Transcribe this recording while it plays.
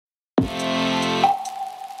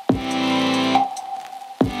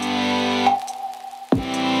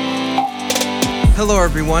Hello,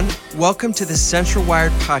 everyone. Welcome to the Central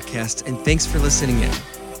Wired podcast, and thanks for listening in.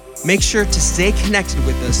 Make sure to stay connected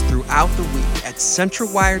with us throughout the week at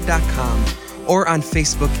centralwired.com or on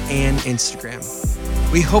Facebook and Instagram.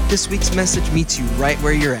 We hope this week's message meets you right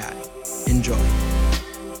where you're at. Enjoy.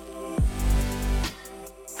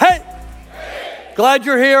 Hey! Glad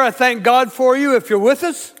you're here. I thank God for you. If you're with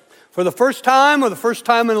us for the first time or the first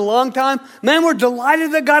time in a long time, man, we're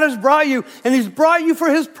delighted that God has brought you, and He's brought you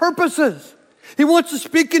for His purposes. He wants to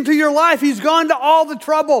speak into your life. He's gone to all the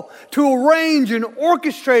trouble to arrange and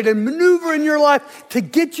orchestrate and maneuver in your life to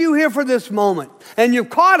get you here for this moment. And you've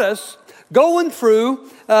caught us going through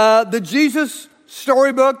the Jesus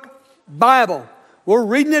Storybook Bible. We're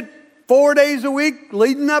reading it 4 days a week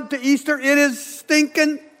leading up to Easter. It is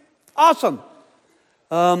stinking awesome.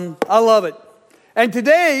 I love it. And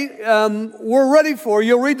today, we're ready for,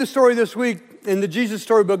 you'll read the story this week in the Jesus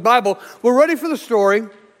Storybook Bible. We're ready for the story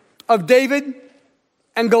of David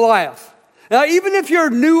and Goliath. Now, even if you're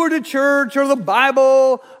newer to church or the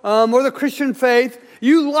Bible or the Christian faith,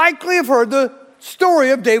 you likely have heard the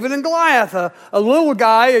story of David and Goliath. A little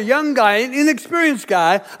guy, a young guy, an inexperienced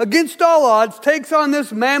guy, against all odds, takes on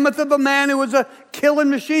this mammoth of a man who was a killing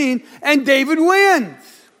machine, and David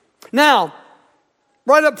wins. Now,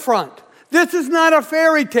 right up front, this is not a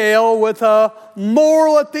fairy tale with a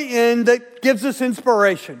moral at the end that gives us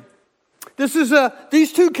inspiration. This is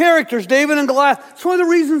these two characters, David and Goliath. It's one of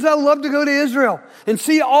the reasons I love to go to Israel and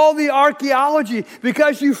see all the archaeology,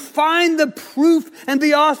 because you find the proof and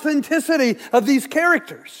the authenticity of these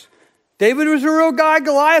characters. David was a real guy.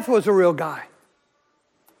 Goliath was a real guy.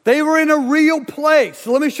 They were in a real place.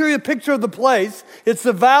 So let me show you a picture of the place. It's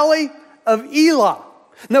the Valley of Elah.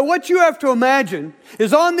 Now, what you have to imagine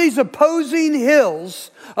is on these opposing hills,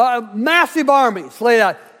 massive armies laid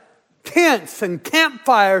out. Tents and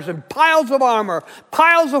campfires and piles of armor,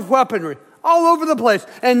 piles of weaponry, all over the place.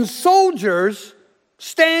 And soldiers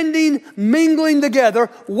standing, mingling together,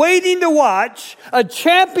 waiting to watch a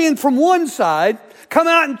champion from one side come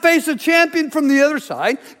out and face a champion from the other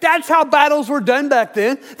side. That's how battles were done back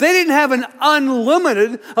then. They didn't have an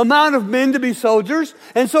unlimited amount of men to be soldiers.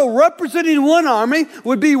 And so representing one army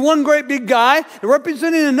would be one great big guy, and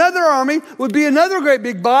representing another army would be another great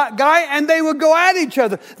big guy, and they would go at each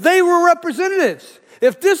other. They were representatives.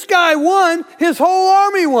 If this guy won, his whole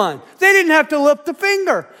army won. They didn't have to lift a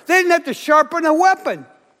finger. They didn't have to sharpen a weapon.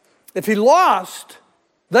 If he lost,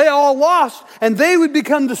 they all lost, and they would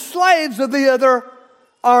become the slaves of the other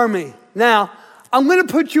army. Now, I'm going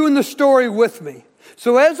to put you in the story with me.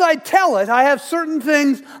 So as I tell it, I have certain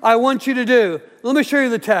things I want you to do. Let me show you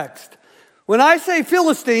the text. When I say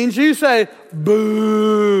Philistines, you say,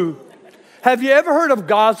 boo. Have you ever heard of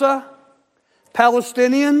Gaza?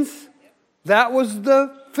 Palestinians? That was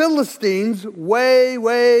the Philistines way,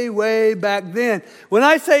 way, way back then. When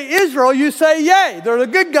I say Israel, you say yay. They're the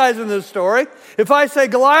good guys in this story. If I say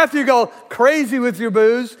Goliath, you go crazy with your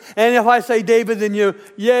boos. And if I say David, then you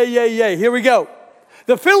yay, yay, yay. Here we go.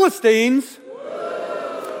 The Philistines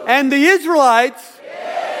and the Israelites,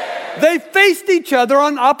 they faced each other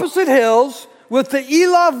on opposite hills with the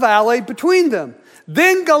Elah Valley between them.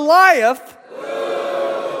 Then Goliath,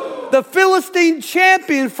 the Philistine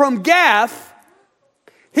champion from Gath,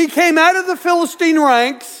 he came out of the Philistine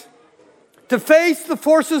ranks to face the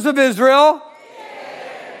forces of Israel.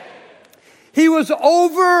 He was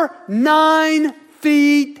over 9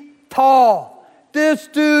 feet tall. This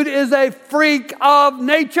dude is a freak of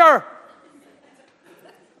nature.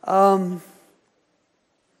 And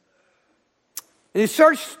he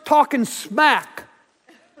starts talking smack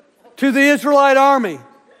to the Israelite army.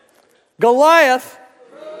 Goliath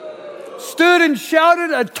stood and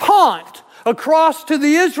shouted a taunt across to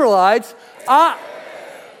the Israelites.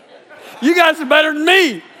 You guys are better than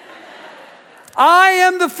me. I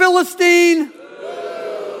am the Philistine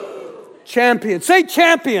champion. Say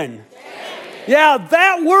champion. Yeah,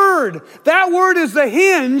 that word is the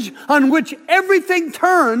hinge on which everything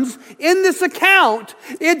turns in this account.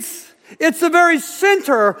 It's the very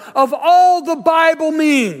center of all the Bible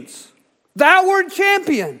means. That word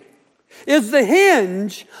champion is the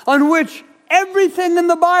hinge on which everything in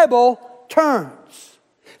the Bible turns.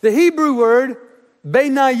 The Hebrew word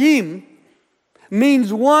benayim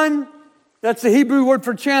means one. That's the Hebrew word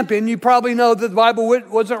for champion. You probably know that the Bible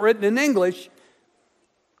wasn't written in English.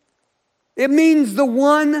 It means the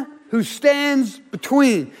one who stands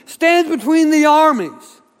between the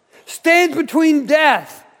armies, stands between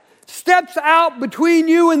death, steps out between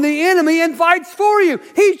you and the enemy and fights for you.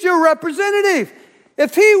 He's your representative.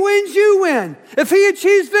 If he wins, you win. If he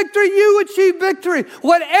achieves victory, you achieve victory.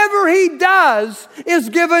 Whatever he does is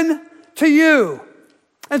given to you.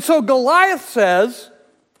 And so Goliath says,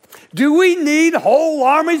 do we need whole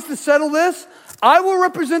armies to settle this? I will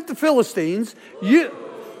represent the Philistines.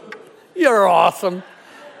 You're awesome.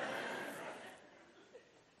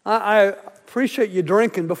 I appreciate you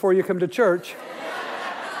drinking before you come to church.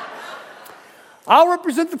 I'll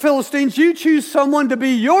represent the Philistines. You choose someone to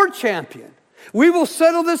be your champion. We will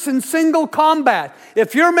settle this in single combat.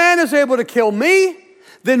 If your man is able to kill me,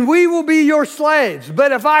 then we will be your slaves.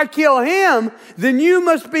 But if I kill him, then you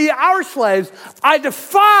must be our slaves. I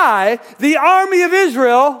defy the army of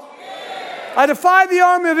Israel. I defy the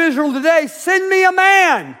army of Israel today. Send me a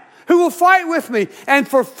man who will fight with me. And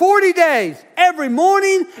for 40 days, every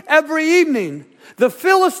morning, every evening, the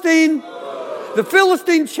Philistine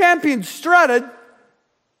champion strutted.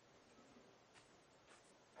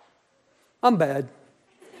 I'm bad.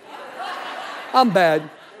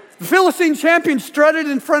 The Philistine champion strutted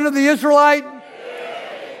in front of the Israelite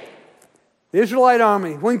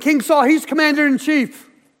army. When King Saul, he's commander-in-chief.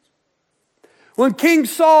 When King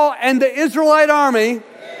Saul and the Israelite army,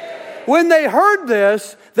 when they heard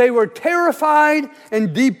this, they were terrified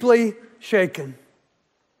and deeply shaken.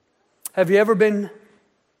 Have you ever been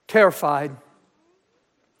terrified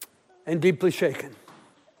and deeply shaken?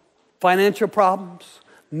 Financial problems,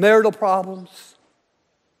 marital problems,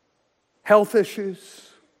 health issues.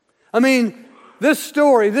 I mean, this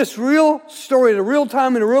real story, in a real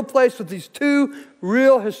time, in a real place with these two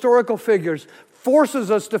real historical figures forces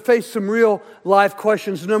us to face some real life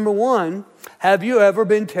questions. Number one, have you ever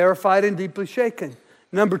been terrified and deeply shaken?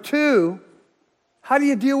 Number two, how do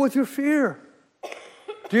you deal with your fear?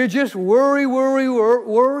 Do you just worry?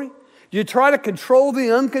 Do you try to control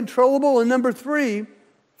the uncontrollable? And number three,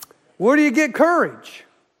 where do you get courage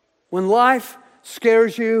when life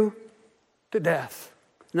scares you to death?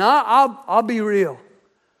 Now, I'll be real.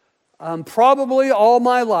 Probably all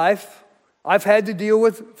my life, I've had to deal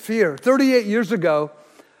with fear. 38 years ago,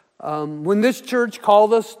 when this church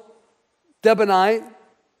called us, Deb and I,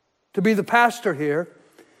 to be the pastor here,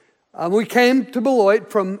 we came to Beloit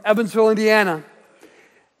from Evansville, Indiana.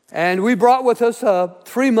 And we brought with us a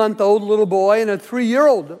 3-month-old little boy and a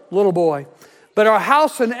 3-year-old little boy. But our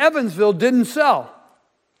house in Evansville didn't sell.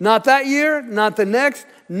 Not that year, not the next,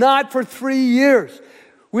 not for 3 years.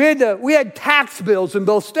 We had tax bills in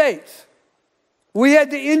both states. We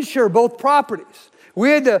had to insure both properties. We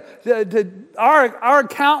had our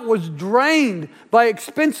account was drained by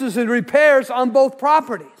expenses and repairs on both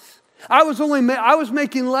properties. I was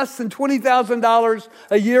making less than $20,000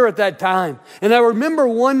 a year at that time. And I remember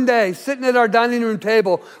one day sitting at our dining room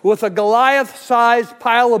table with a Goliath-sized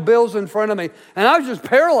pile of bills in front of me, and I was just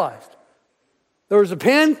paralyzed. There was a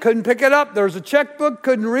pen, couldn't pick it up. There was a checkbook,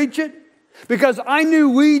 couldn't reach it, because I knew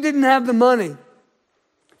we didn't have the money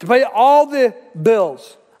to pay all the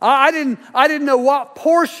bills. I didn't know what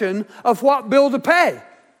portion of what bill to pay.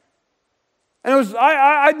 And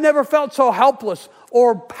I'd never felt so helpless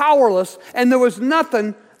or powerless, and there was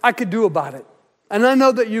nothing I could do about it. And I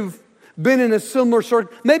know that you've been in a similar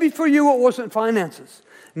sort. Maybe for you it wasn't finances.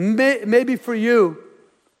 Maybe for you,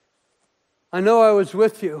 I know I was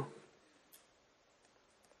with you.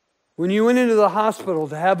 When you went into the hospital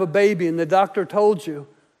to have a baby and the doctor told you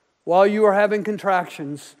while you were having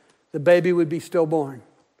contractions, the baby would be stillborn.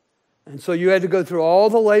 And so you had to go through all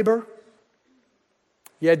the labor.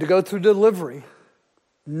 You had to go through delivery,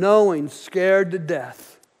 knowing, scared to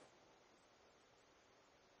death,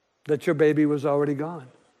 that your baby was already gone.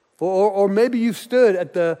 Or maybe you stood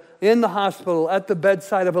in the hospital at the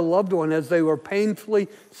bedside of a loved one as they were painfully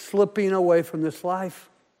slipping away from this life.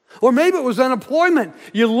 Or maybe it was unemployment.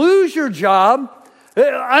 You lose your job.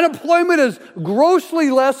 Unemployment is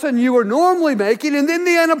grossly less than you were normally making, and then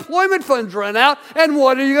the unemployment funds run out, and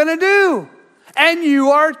what are you going to do? And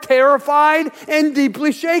you are terrified and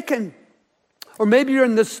deeply shaken. Or maybe you're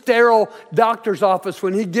in the sterile doctor's office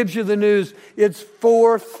when he gives you the news, it's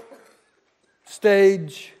 4th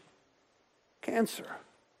stage cancer.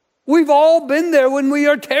 We've all been there when we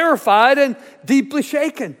are terrified and deeply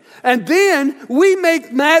shaken. And then we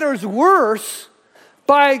make matters worse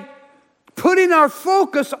by putting our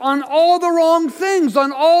focus on all the wrong things,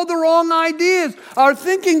 on all the wrong ideas. Our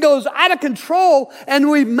thinking goes out of control, and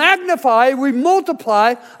we magnify, we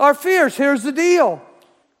multiply our fears. Here's the deal.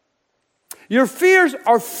 Your fears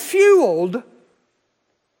are fueled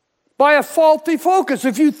by a faulty focus.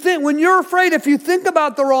 When you're afraid, if you think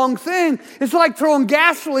about the wrong thing, it's like throwing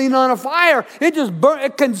gasoline on a fire.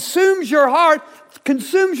 It consumes your heart,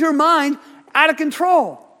 consumes your mind out of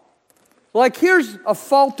control. Like, here's a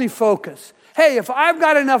faulty focus. Hey, if I've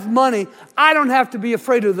got enough money, I don't have to be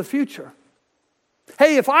afraid of the future.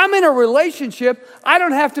 Hey, if I'm in a relationship, I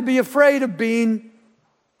don't have to be afraid of being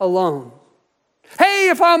alone. Hey,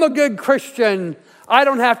 if I'm a good Christian, I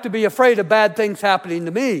don't have to be afraid of bad things happening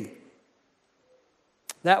to me.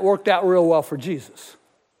 That worked out real well for Jesus,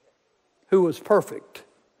 who was perfect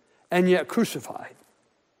and yet crucified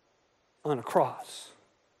on a cross.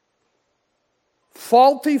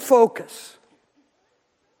 Faulty focus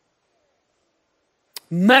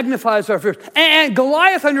magnifies our fears. And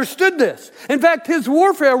Goliath understood this. In fact, his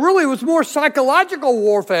warfare really was more psychological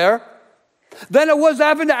warfare than it was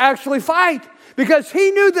having to actually fight. Because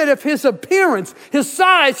he knew that if his appearance, his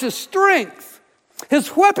size, his strength,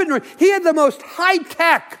 his weaponry, he had the most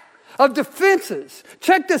high-tech of defenses.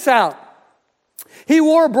 Check this out. He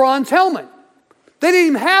wore a bronze helmet. They didn't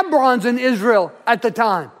even have bronze in Israel at the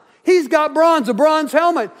time. He's got bronze, a bronze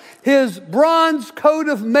helmet. His bronze coat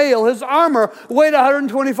of mail, his armor, weighed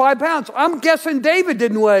 125 pounds. I'm guessing David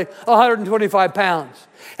didn't weigh 125 pounds.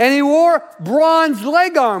 And he wore bronze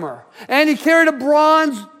leg armor. And he carried a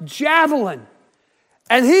bronze javelin.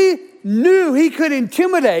 And he knew he could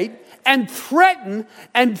intimidate and threaten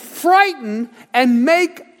and frighten and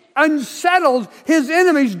make unsettled his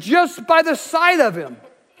enemies just by the sight of him.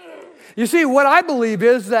 You see, what I believe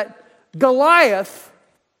is that Goliath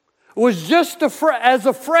was just as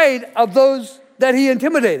afraid of those that he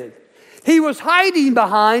intimidated. He was hiding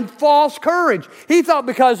behind false courage. He thought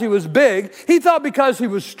because he was big, he thought because he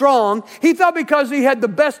was strong, he thought because he had the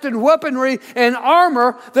best in weaponry and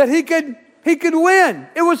armor that he could win.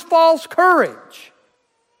 It was false courage.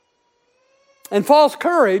 And false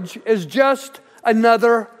courage is just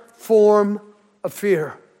another form of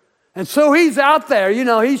fear. And so he's out there,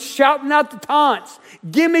 he's shouting out the taunts.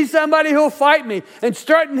 Give me somebody who'll fight me. And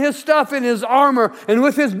strutting his stuff in his armor and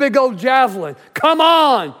with his big old javelin. Come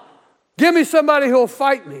on, give me somebody who'll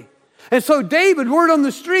fight me. And so David, word on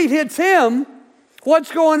the street hits him.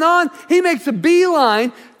 What's going on? He makes a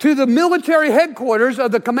beeline to the military headquarters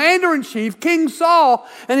of the commander-in-chief, King Saul.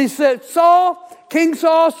 And he said, King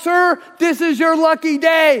Saul, sir, this is your lucky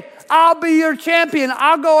day. I'll be your champion.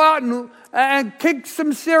 I'll go out and kick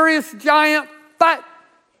some serious giant butt.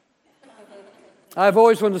 I've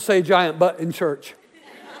always wanted to say giant butt in church.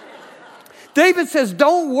 David says,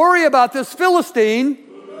 don't worry about this Philistine.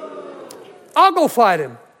 I'll go fight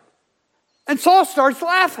him. And Saul starts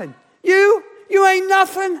laughing. You ain't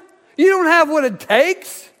nothing. You don't have what it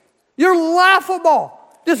takes. You're laughable.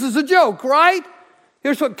 This is a joke, right?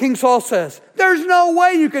 Here's what King Saul says. There's no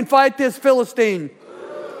way you can fight this Philistine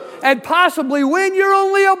and possibly win. You're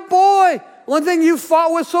only a boy. One thing you've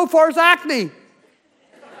fought with so far is acne.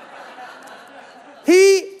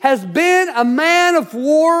 He has been a man of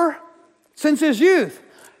war since his youth.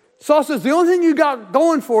 Saul says, the only thing you got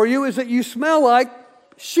going for you is that you smell like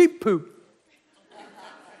sheep poop.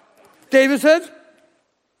 David says,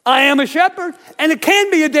 I am a shepherd, and it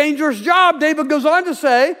can be a dangerous job. David goes on to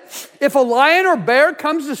say, if a lion or bear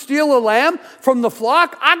comes to steal a lamb from the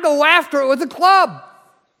flock, I go after it with a club.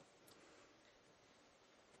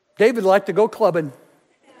 David liked to go clubbing.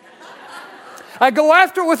 I go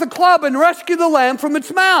after it with a club and rescue the lamb from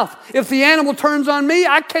its mouth. If the animal turns on me,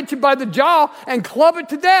 I catch it by the jaw and club it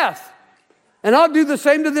to death. And I'll do the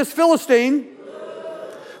same to this Philistine,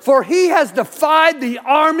 for he has defied the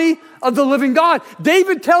army of the living God.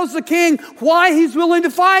 David tells the king why he's willing to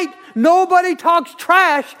fight. Nobody talks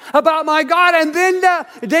trash about my God. And then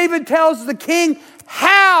David tells the king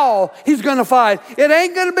how he's going to fight. It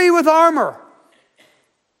ain't going to be with armor.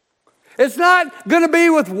 It's not going to be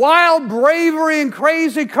with wild bravery and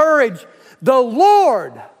crazy courage. The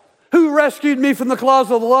Lord who rescued me from the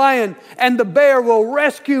claws of the lion and the bear will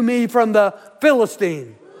rescue me from the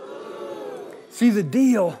Philistine. See the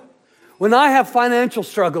deal. When I have financial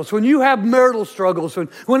struggles, when you have marital struggles,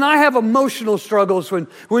 when I have emotional struggles,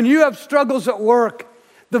 when you have struggles at work,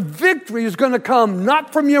 the victory is going to come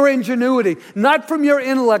not from your ingenuity, not from your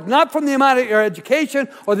intellect, not from the amount of your education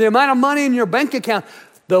or the amount of money in your bank account.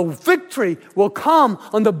 The victory will come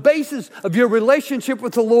on the basis of your relationship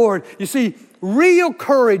with the Lord. You see, real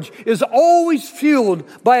courage is always fueled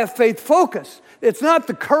by a faith focus. It's not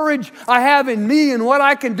the courage I have in me and what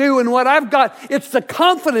I can do and what I've got. It's the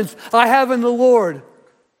confidence I have in the Lord.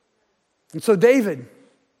 And so David,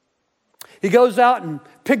 he goes out and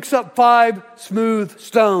picks up 5 smooth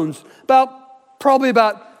stones, probably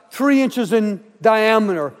about 3 inches in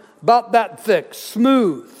diameter, about that thick,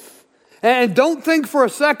 smooth. And don't think for a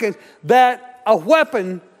second that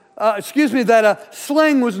that a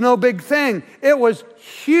sling was no big thing. It was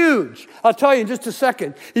huge. I'll tell you in just a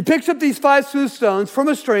second. He picks up these 5 smooth stones from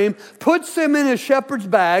a stream, puts them in his shepherd's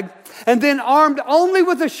bag, and then armed only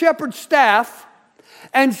with a shepherd's staff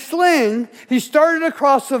and sling, he started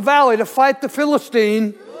across the valley to fight the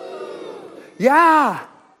Philistine. Yeah.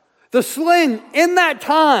 The sling, in that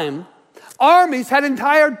time, armies had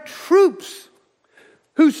entire troops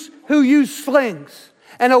who used slings.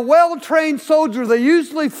 And a well-trained soldier, they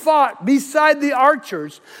usually fought beside the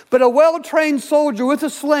archers, but a well-trained soldier with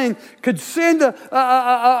a sling could send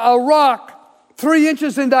a rock 3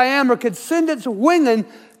 inches in diameter, could send it winging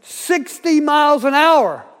 60 miles an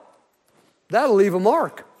hour. That'll leave a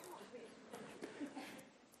mark.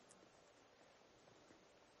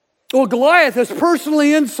 Well, Goliath is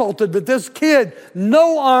personally insulted that this kid,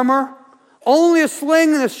 no armor, only a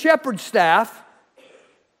sling and a shepherd's staff,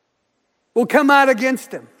 will come out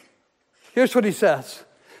against him. Here's what he says.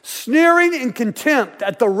 Sneering in contempt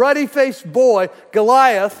at the ruddy-faced boy,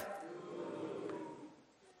 Goliath,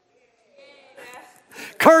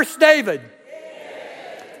 cursed David.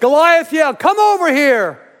 Goliath yelled, "Come over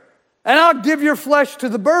here, and I'll give your flesh to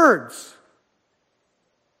the birds."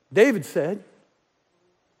 David said,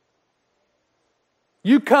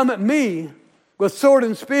 "You come at me with sword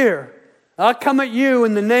and spear. I'll come at you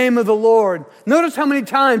in the name of the Lord." Notice how many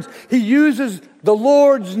times he uses the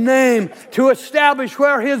Lord's name to establish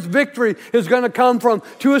where his victory is going to come from,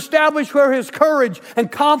 to establish where his courage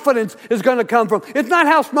and confidence is going to come from. It's not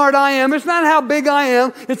how smart I am. It's not how big I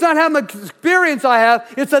am. It's not how much experience I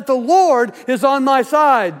have. It's that the Lord is on my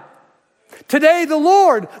side. Today the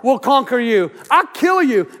Lord will conquer you. I'll kill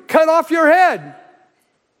you, cut off your head.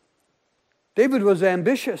 David was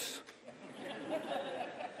ambitious.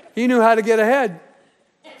 He knew how to get ahead.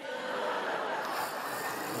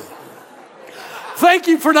 Thank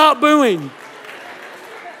you for not booing.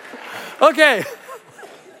 Okay.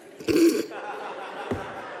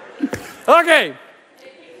 Okay.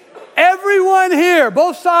 Everyone here,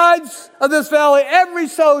 both sides of this valley, every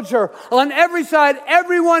soldier on every side,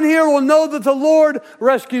 everyone here will know that the Lord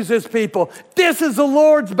rescues his people. This is the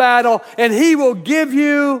Lord's battle, and he will give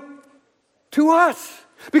you to us.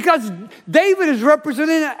 Because David is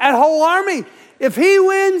representing a whole army. If he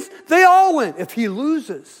wins, they all win. If he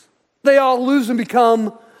loses, they all lose and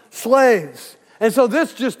become slaves. And so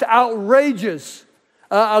this just outrages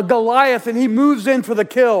Goliath, and he moves in for the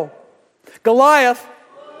kill. Goliath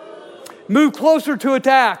moved closer to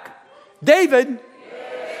attack. David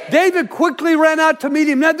quickly ran out to meet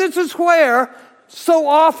him. Now this is where so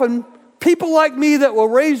often people like me that were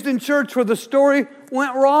raised in church where the story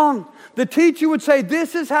went wrong. The teacher would say,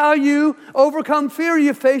 this is how you overcome fear.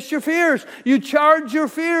 You face your fears. You charge your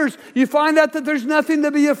fears. You find out that there's nothing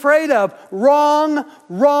to be afraid of. Wrong,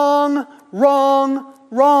 wrong, wrong,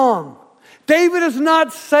 wrong. David is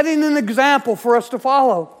not setting an example for us to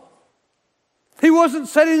follow. He wasn't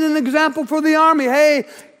setting an example for the army. Hey,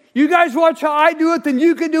 you guys watch how I do it, then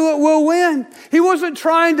you can do it, we'll win. He wasn't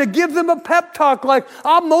trying to give them a pep talk like,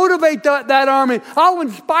 I'll motivate that army. I'll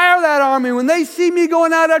inspire that army. When they see me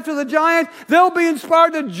going out after the giant, they'll be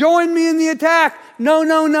inspired to join me in the attack. No,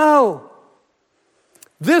 no, no.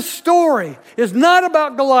 This story is not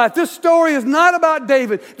about Goliath. This story is not about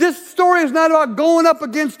David. This story is not about going up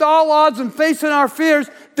against all odds and facing our fears.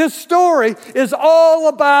 This story is all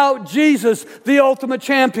about Jesus, the ultimate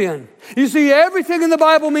champion. You see, everything in the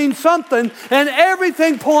Bible means something, and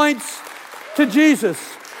everything points to Jesus.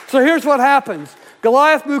 So here's what happens.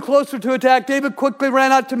 Goliath moved closer to attack. David quickly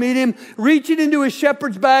ran out to meet him. Reaching into his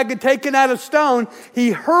shepherd's bag and taking out a stone,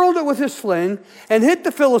 he hurled it with his sling and hit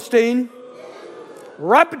the Philistine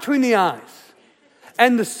right between the eyes.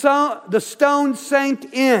 And the stone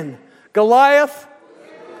sank in. Goliath,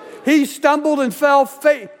 he stumbled and fell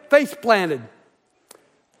face planted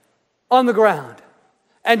on the ground.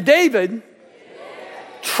 And David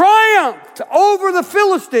triumphed over the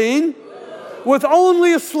Philistine with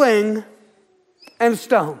only a sling and a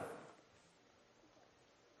stone.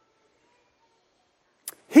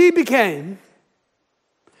 He became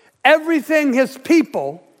everything his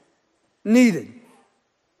people needed.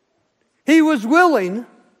 He was willing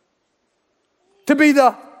to be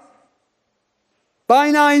the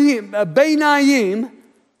Bainayim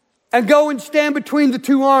and go and stand between the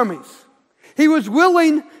two armies. He was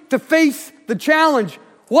willing to face the challenge.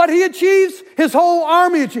 What he achieves, his whole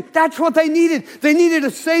army achieves. That's what they needed. They needed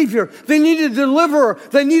a savior. They needed a deliverer.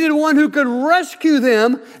 They needed one who could rescue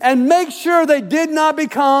them and make sure they did not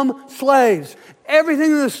become slaves.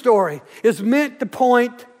 Everything in the story is meant to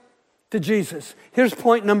point to Jesus. Here's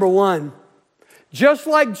point number one. Just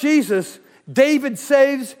like Jesus, David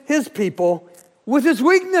saves his people with his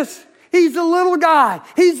weakness. He's the little guy.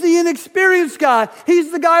 He's the inexperienced guy.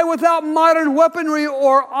 He's the guy without modern weaponry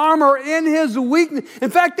or armor in his weakness. In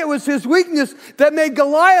fact, it was his weakness that made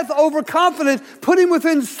Goliath overconfident, put him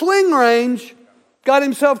within sling range, got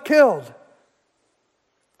himself killed.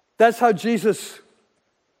 That's how Jesus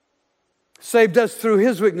saved us through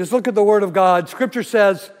his weakness. Look at the word of God. Scripture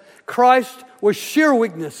says Christ was sheer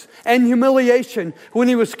weakness and humiliation when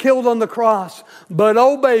he was killed on the cross. But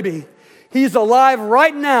oh baby, he's alive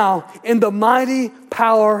right now in the mighty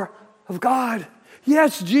power of God.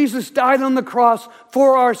 Yes, Jesus died on the cross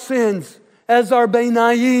for our sins as our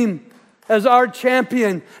Benaim, as our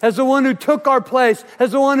champion, as the one who took our place,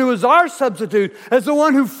 as the one who was our substitute, as the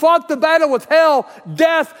one who fought the battle with hell,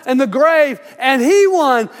 death, and the grave. And he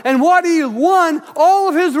won. And what he won, all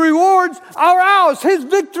of his rewards are ours. His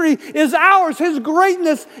victory is ours. His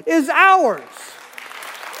greatness is ours.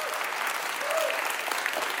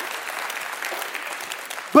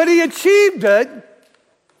 But he achieved it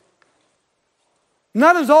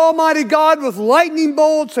not as Almighty God with lightning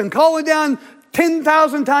bolts and calling down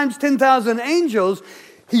 10,000 times 10,000 angels.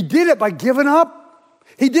 He did it by giving up.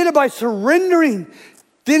 He did it by surrendering.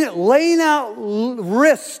 Did it laying out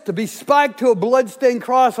wrists to be spiked to a bloodstained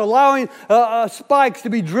cross, allowing spikes to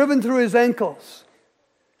be driven through his ankles.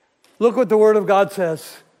 Look what the Word of God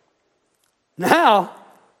says. Now,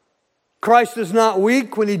 Christ is not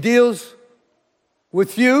weak when he deals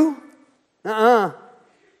with you.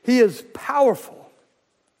 He is powerful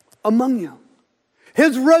among you.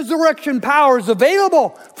 His resurrection power is available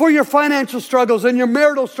for your financial struggles and your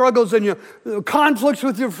marital struggles and your conflicts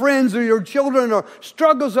with your friends or your children or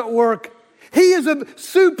struggles at work. He is a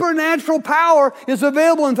supernatural power is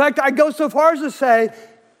available. In fact, I go so far as to say,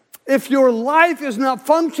 if your life is not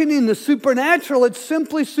functioning in the supernatural, it's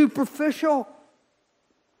simply superficial.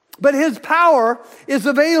 But his power is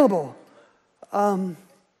available.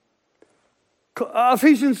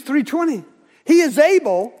 Ephesians 3:20. He is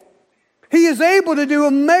able to do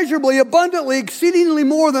immeasurably, abundantly, exceedingly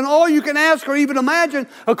more than all you can ask or even imagine.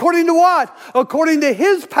 According to what? According to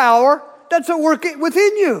his power that's at work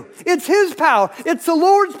within you. It's his power. It's the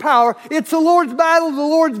Lord's power. It's the Lord's battle, the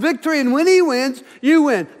Lord's victory. And when he wins, you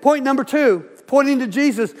win. Point number 2, pointing to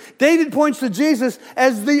Jesus. David points to Jesus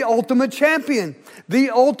as the ultimate champion. The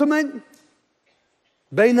ultimate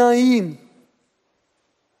Benaim,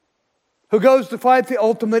 who goes to fight the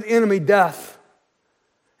ultimate enemy, death.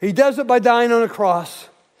 He does it by dying on a cross.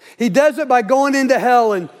 He does it by going into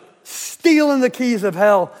hell and stealing the keys of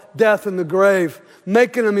hell, death, and the grave,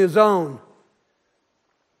 making them his own.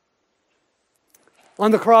 On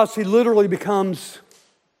the cross, he literally becomes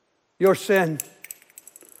your sin.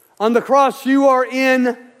 On the cross, you are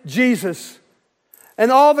in Jesus.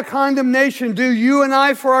 And all the condemnation due you and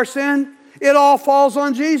I for our sin, it all falls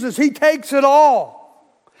on Jesus. He takes it all.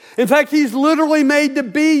 In fact, he's literally made to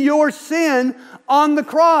be your sin on the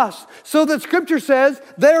cross. So that Scripture says,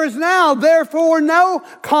 there is now, therefore, no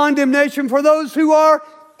condemnation for those who are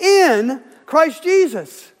in Christ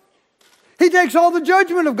Jesus. He takes all the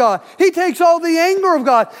judgment of God. He takes all the anger of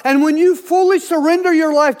God. And when you fully surrender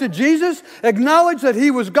your life to Jesus, acknowledge that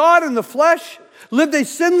he was God in the flesh, lived a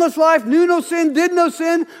sinless life, knew no sin, did no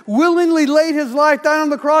sin, willingly laid his life down on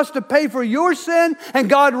the cross to pay for your sin, and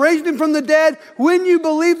God raised him from the dead. When you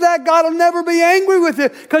believe that, God will never be angry with you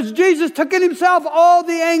because Jesus took in himself all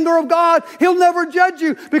the anger of God. He'll never judge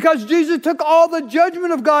you because Jesus took all the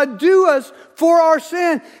judgment of God due us for our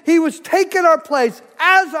sin. He was taking our place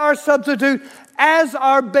as our substitute, as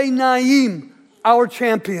our Benaim, our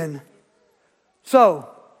champion. So,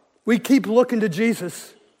 we keep looking to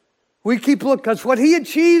Jesus. We keep looking, because what he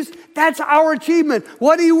achieves, that's our achievement.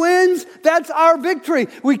 What he wins, that's our victory.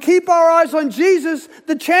 We keep our eyes on Jesus,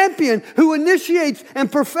 the champion, who initiates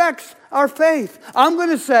and perfects our faith. I'm going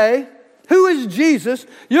to say, who is Jesus?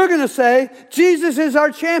 You're going to say, Jesus is our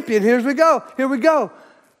champion. Here we go.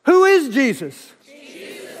 Who is Jesus?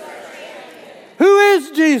 Jesus is our champion. Who is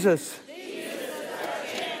Jesus? Jesus is our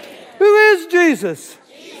champion. Who is Jesus?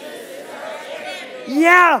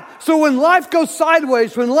 Yeah, so when life goes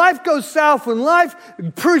sideways, when life goes south, when life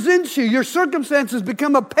presents you, your circumstances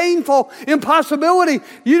become a painful impossibility.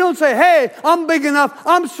 You don't say, hey, I'm big enough,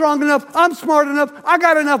 I'm strong enough, I'm smart enough, I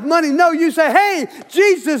got enough money. No, you say, hey,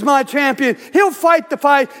 Jesus is my champion. He'll fight the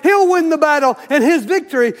fight, he'll win the battle, and his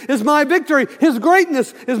victory is my victory. His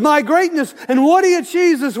greatness is my greatness, and what he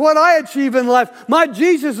achieves is what I achieve in life. My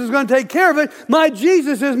Jesus is going to take care of it. My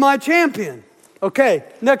Jesus is my champion. Okay,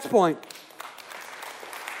 next point.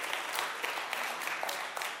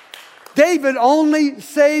 David only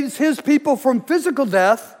saves his people from physical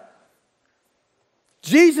death.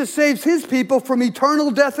 Jesus saves his people from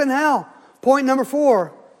eternal death in hell. Point number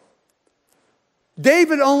 4.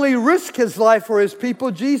 David only risked his life for his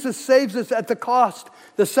people. Jesus saves us at the cost,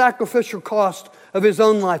 the sacrificial cost of his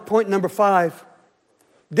own life. Point number 5.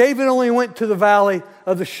 David only went to the valley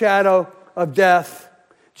of the shadow of death.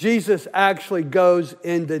 Jesus actually goes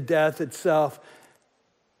into death itself.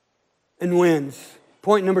 and wins.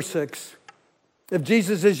 Point number 6. If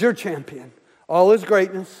Jesus is your champion, all his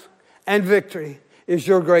greatness and victory is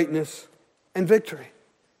your greatness and victory.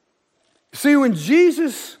 See, when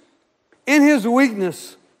Jesus, in his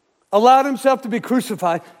weakness, allowed himself to be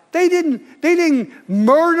crucified, they didn't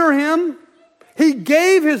murder him. He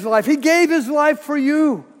gave his life. He gave his life for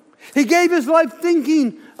you. He gave his life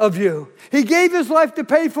thinking of you. He gave his life to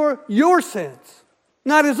pay for your sins.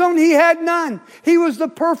 Not his own. He had none. He was the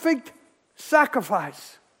perfect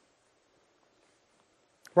sacrifice.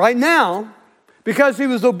 Right now, because he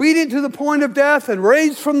was obedient to the point of death and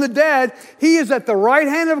raised from the dead, he is at the right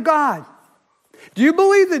hand of God. Do you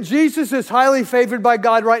believe that Jesus is highly favored by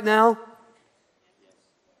God right now?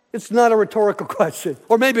 It's not a rhetorical question.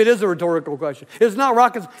 Or maybe it is a rhetorical question. It's not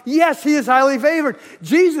rocket science. Yes, he is highly favored.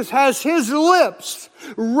 Jesus has his lips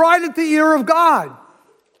right at the ear of God.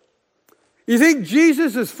 You think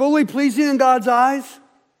Jesus is fully pleasing in God's eyes?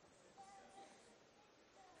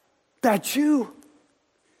 That's you.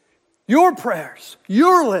 Your prayers,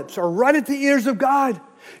 your lips are right at the ears of God.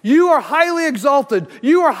 You are highly exalted.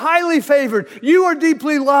 You are highly favored. You are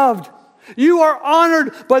deeply loved. You are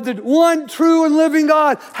honored by the one true and living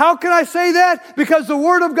God. How can I say that? Because the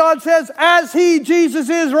Word of God says, as He, Jesus,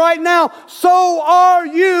 is right now, so are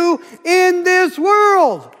you in this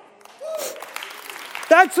world.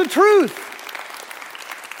 That's the truth.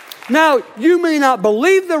 Now, you may not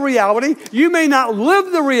believe the reality. You may not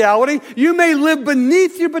live the reality. You may live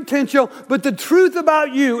beneath your potential. But the truth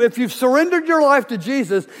about you, if you've surrendered your life to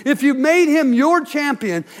Jesus, if you've made Him your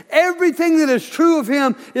champion, everything that is true of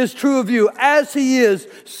Him is true of you. As He is,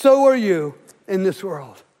 so are you in this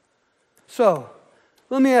world. So,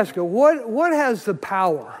 let me ask you, what has the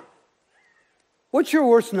power? What's your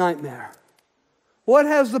worst nightmare? What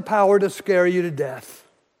has the power to scare you to death?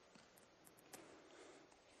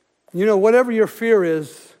 You know, whatever your fear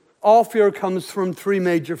is, all fear comes from 3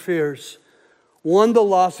 major fears. 1, the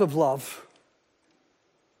loss of love.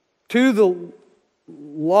 2, the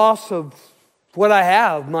loss of what I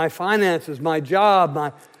have, my finances, my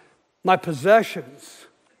job, my possessions.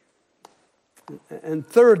 And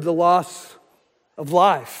 3rd, the loss of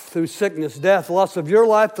life through sickness, death, loss of your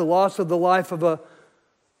life, the loss of the life of a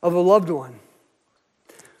loved one.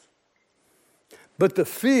 But the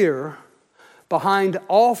fear behind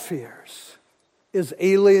all fears is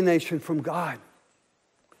alienation from God.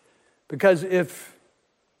 Because if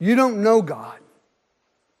you don't know God,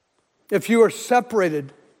 if you are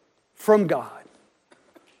separated from God,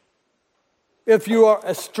 if you are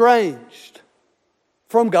estranged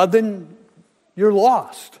from God, then you're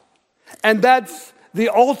lost. And that's the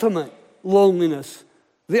ultimate loneliness,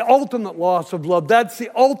 the ultimate loss of love. That's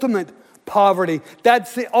the ultimate poverty.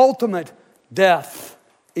 That's the ultimate death,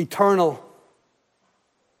 eternal,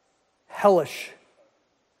 hellish.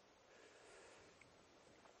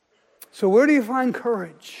 So where do you find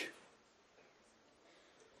courage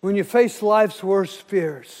when you face life's worst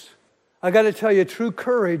fears? I got to tell you, true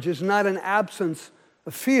courage is not an absence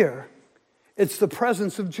of fear. It's the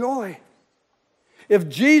presence of joy. If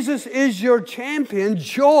Jesus is your champion,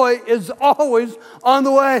 joy is always on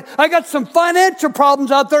the way. I got some financial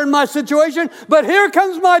problems out there in my situation, but here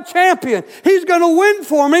comes my champion. He's going to win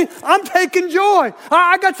for me. I'm taking joy.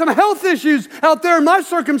 I got some health issues out there in my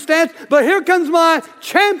circumstance, but here comes my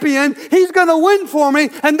champion. He's going to win for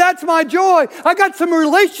me, and that's my joy. I got some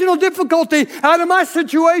relational difficulty out of my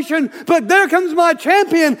situation, but there comes my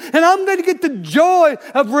champion, and I'm going to get the joy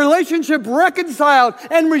of relationship reconciled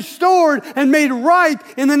and restored and made right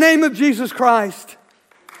in the name of Jesus Christ.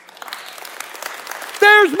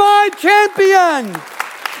 There's my champion.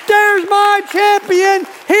 There's my champion.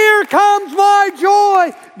 Here comes my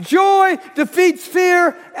joy. Joy defeats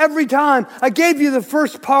fear every time. I gave you the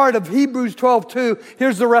first part of Hebrews 12:2.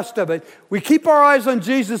 Here's the rest of it. We keep our eyes on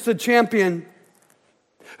Jesus, the champion,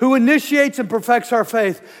 who initiates and perfects our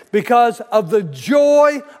faith because of the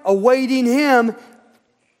joy awaiting Him.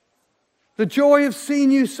 The joy of seeing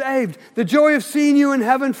you saved. The joy of seeing you in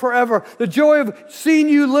heaven forever. The joy of seeing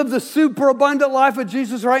you live the superabundant life of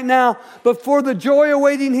Jesus right now. But for the joy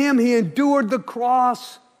awaiting Him, He endured the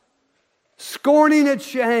cross, scorning its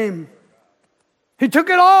shame. He took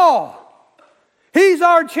it all. He's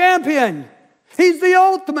our champion. He's the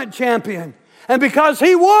ultimate champion. And because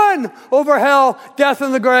He won over hell, death,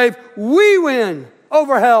 and the grave, we win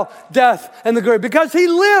over hell, death, and the grave. Because He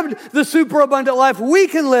lived the superabundant life, we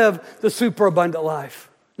can live the superabundant life.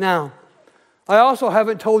 Now, I also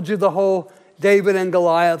haven't told you the whole David and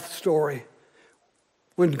Goliath story.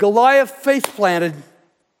 When Goliath face planted,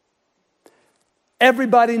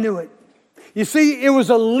 everybody knew it. You see, it was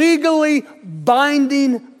a legally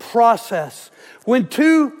binding process. When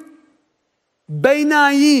 2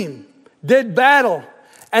 Benaim did battle,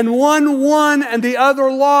 and one won and the other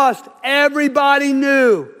lost. Everybody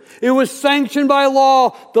knew. It was sanctioned by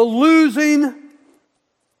law. The losing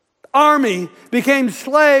army became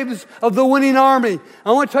slaves of the winning army.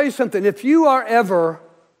 I want to tell you something. If you are ever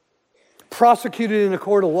prosecuted in a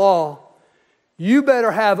court of law, you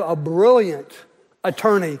better have a brilliant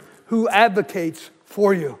attorney who advocates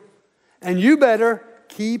for you. And you better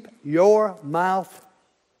keep your mouth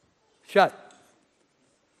shut.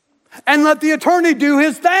 And let the attorney do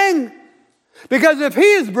his thing. Because if he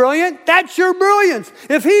is brilliant, that's your brilliance.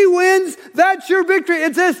 If he wins, that's your victory.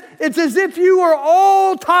 It's as if you are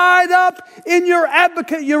all tied up in your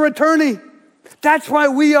advocate, your attorney. That's why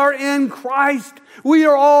we are in Christ. We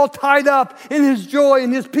are all tied up in his joy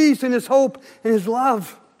and his peace and his hope and his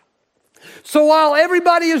love. So while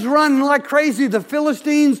everybody is running like crazy, the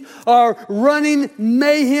Philistines are running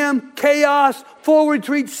mayhem, chaos, full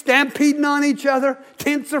retreat, stampeding on each other.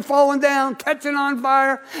 Tents are falling down, catching on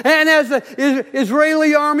fire. And as the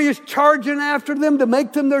Israeli army is charging after them to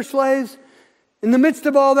make them their slaves, in the midst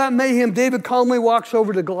of all that mayhem, David calmly walks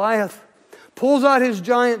over to Goliath, pulls out his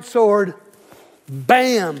giant sword,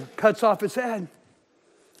 bam, cuts off his head,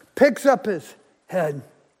 picks up his head,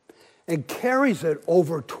 and carries it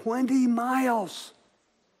over 20 miles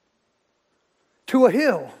to a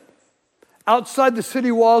hill outside the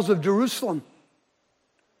city walls of Jerusalem.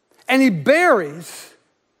 And he buries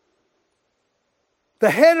the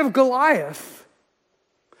head of Goliath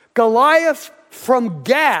from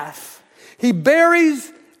Gath. He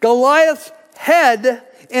buries Goliath's head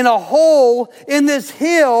in a hole in this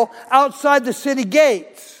hill outside the city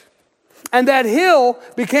gates. And that hill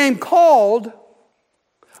became called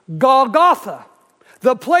Golgotha,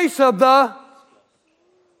 the place of the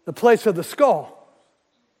skull.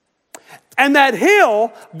 And that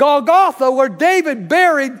hill, Golgotha, where David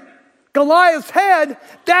buried Goliath's head,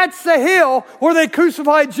 that's the hill where they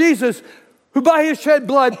crucified Jesus, who by his shed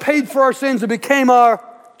blood paid for our sins and became our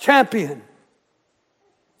champion.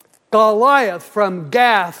 Goliath from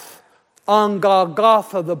Gath on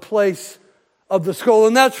Golgotha, the place of the skull.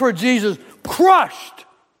 And that's where Jesus crushed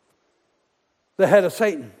the head of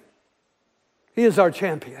Satan. He is our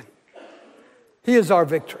champion. He is our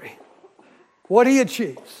victory. What he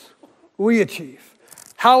achieves, we achieve.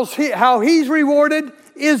 How he's rewarded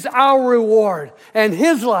is our reward. And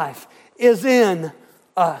his life is in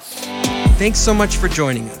us. Thanks so much for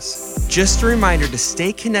joining us. Just a reminder to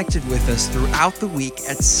stay connected with us throughout the week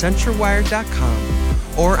at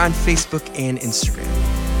centralwired.com or on Facebook and Instagram.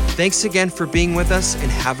 Thanks again for being with us, and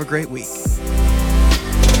have a great week.